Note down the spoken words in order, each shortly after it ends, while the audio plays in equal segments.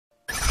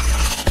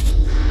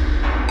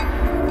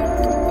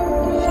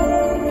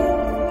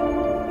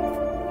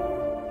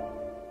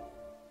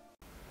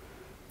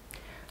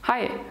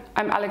Hi,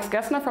 I'm Alex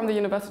Gessner from the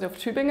University of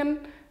Tübingen,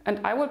 and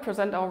I will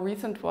present our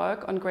recent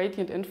work on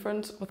gradient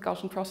inference with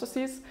Gaussian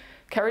processes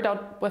carried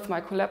out with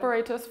my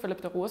collaborators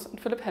Philipp Roos and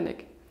Philipp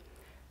Hennig.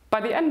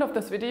 By the end of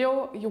this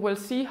video, you will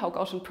see how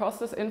Gaussian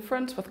process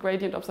inference with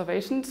gradient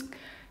observations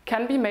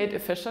can be made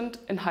efficient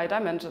in high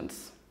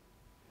dimensions.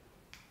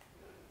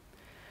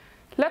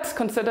 Let's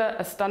consider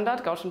a standard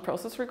Gaussian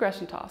process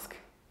regression task.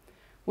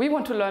 We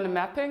want to learn a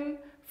mapping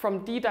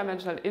from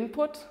d-dimensional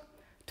input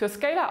to a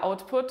scalar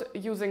output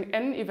using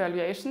n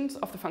evaluations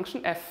of the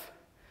function f.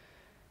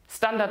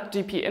 Standard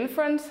GP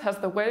inference has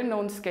the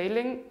well-known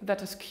scaling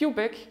that is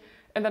cubic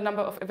in the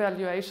number of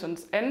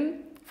evaluations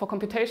n for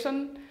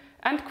computation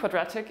and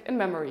quadratic in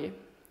memory.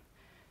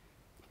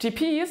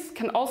 GPs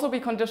can also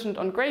be conditioned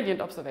on gradient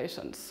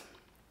observations.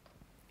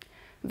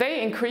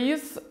 They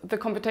increase the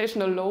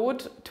computational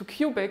load to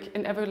cubic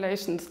in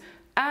evaluations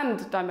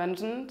and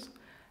dimensions,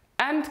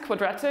 and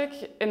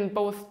quadratic in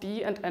both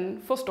d and n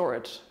for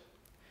storage.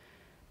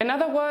 In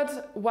other words,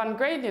 one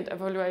gradient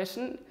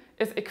evaluation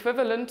is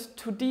equivalent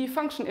to d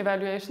function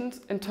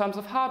evaluations in terms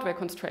of hardware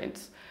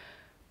constraints,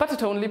 but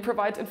it only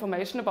provides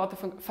information about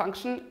the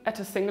function at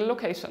a single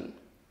location.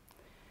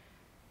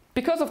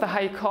 Because of the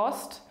high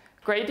cost,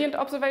 gradient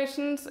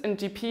observations in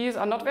GPs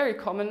are not very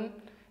common,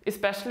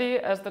 especially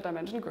as the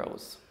dimension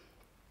grows.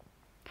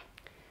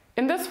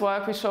 In this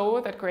work, we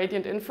show that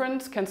gradient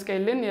inference can scale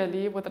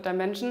linearly with a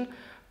dimension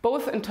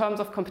both in terms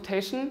of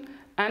computation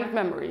and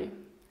memory.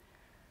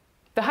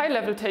 The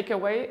high-level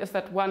takeaway is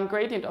that one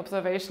gradient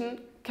observation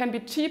can be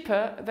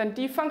cheaper than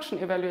d function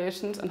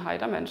evaluations in high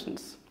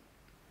dimensions.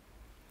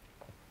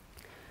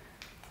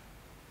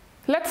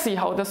 Let's see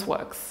how this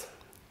works.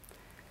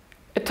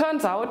 It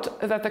turns out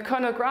that the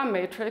kernel gram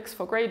matrix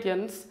for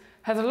gradients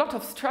has a lot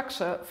of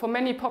structure for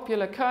many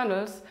popular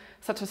kernels,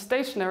 such as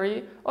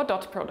stationary or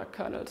dot product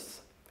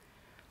kernels.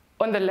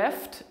 On the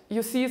left,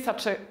 you see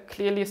such a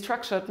clearly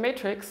structured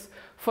matrix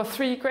for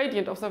 3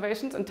 gradient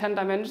observations in 10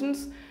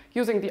 dimensions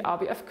using the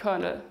RBF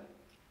kernel.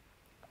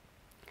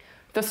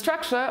 The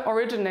structure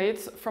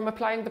originates from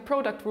applying the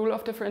product rule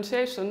of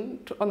differentiation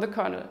on the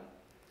kernel.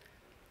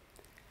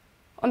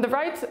 On the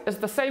right is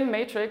the same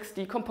matrix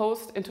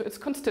decomposed into its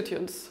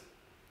constituents.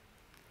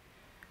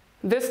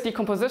 This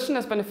decomposition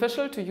is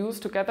beneficial to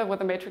use together with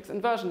the matrix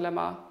inversion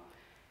lemma.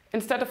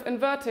 Instead of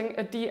inverting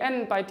a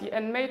dn by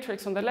dn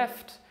matrix on the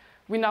left,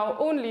 we now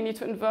only need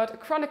to invert a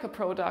Kronecker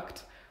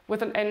product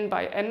with an n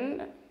by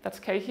n, that's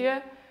k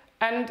here,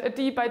 and a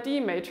d by d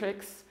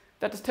matrix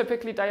that is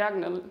typically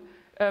diagonal.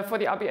 For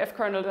the RBF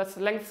kernel, that's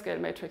the length scale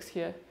matrix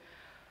here.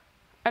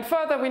 And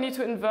further, we need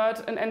to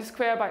invert an n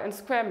square by n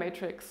square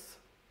matrix.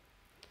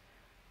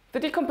 The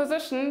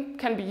decomposition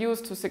can be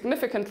used to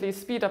significantly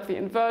speed up the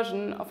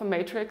inversion of a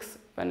matrix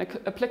when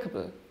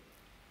applicable.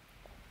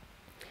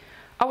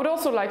 I would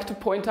also like to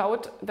point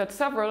out that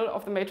several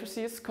of the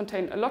matrices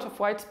contain a lot of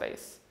white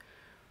space.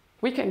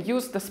 We can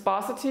use the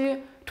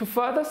sparsity to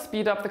further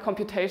speed up the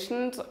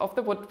computations of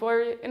the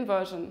Woodbury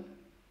inversion.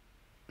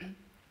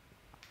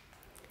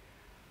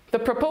 The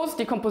proposed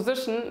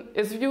decomposition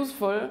is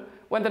useful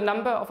when the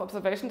number of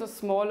observations is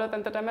smaller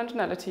than the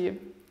dimensionality.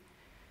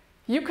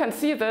 You can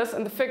see this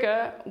in the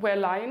figure where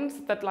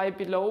lines that lie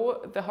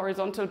below the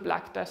horizontal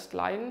black dashed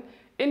line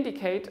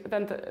indicate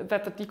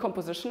that the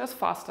decomposition is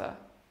faster.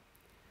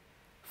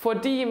 For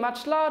d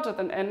much larger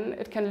than n,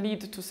 it can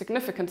lead to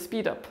significant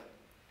speedup.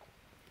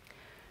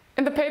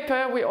 In the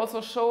paper, we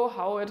also show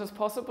how it is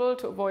possible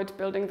to avoid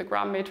building the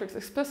gram matrix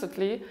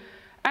explicitly,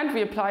 and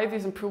we apply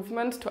these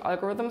improvements to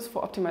algorithms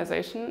for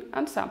optimization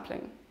and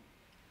sampling.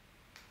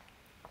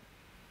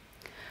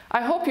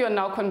 I hope you are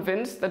now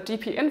convinced that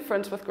GP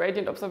inference with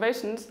gradient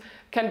observations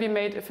can be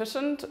made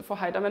efficient for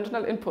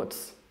high-dimensional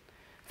inputs.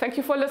 Thank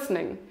you for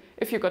listening.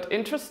 If you got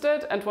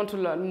interested and want to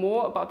learn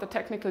more about the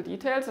technical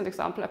details and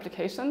example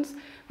applications,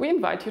 we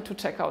invite you to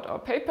check out our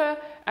paper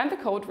and the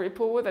code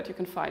repo that you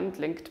can find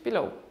linked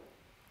below.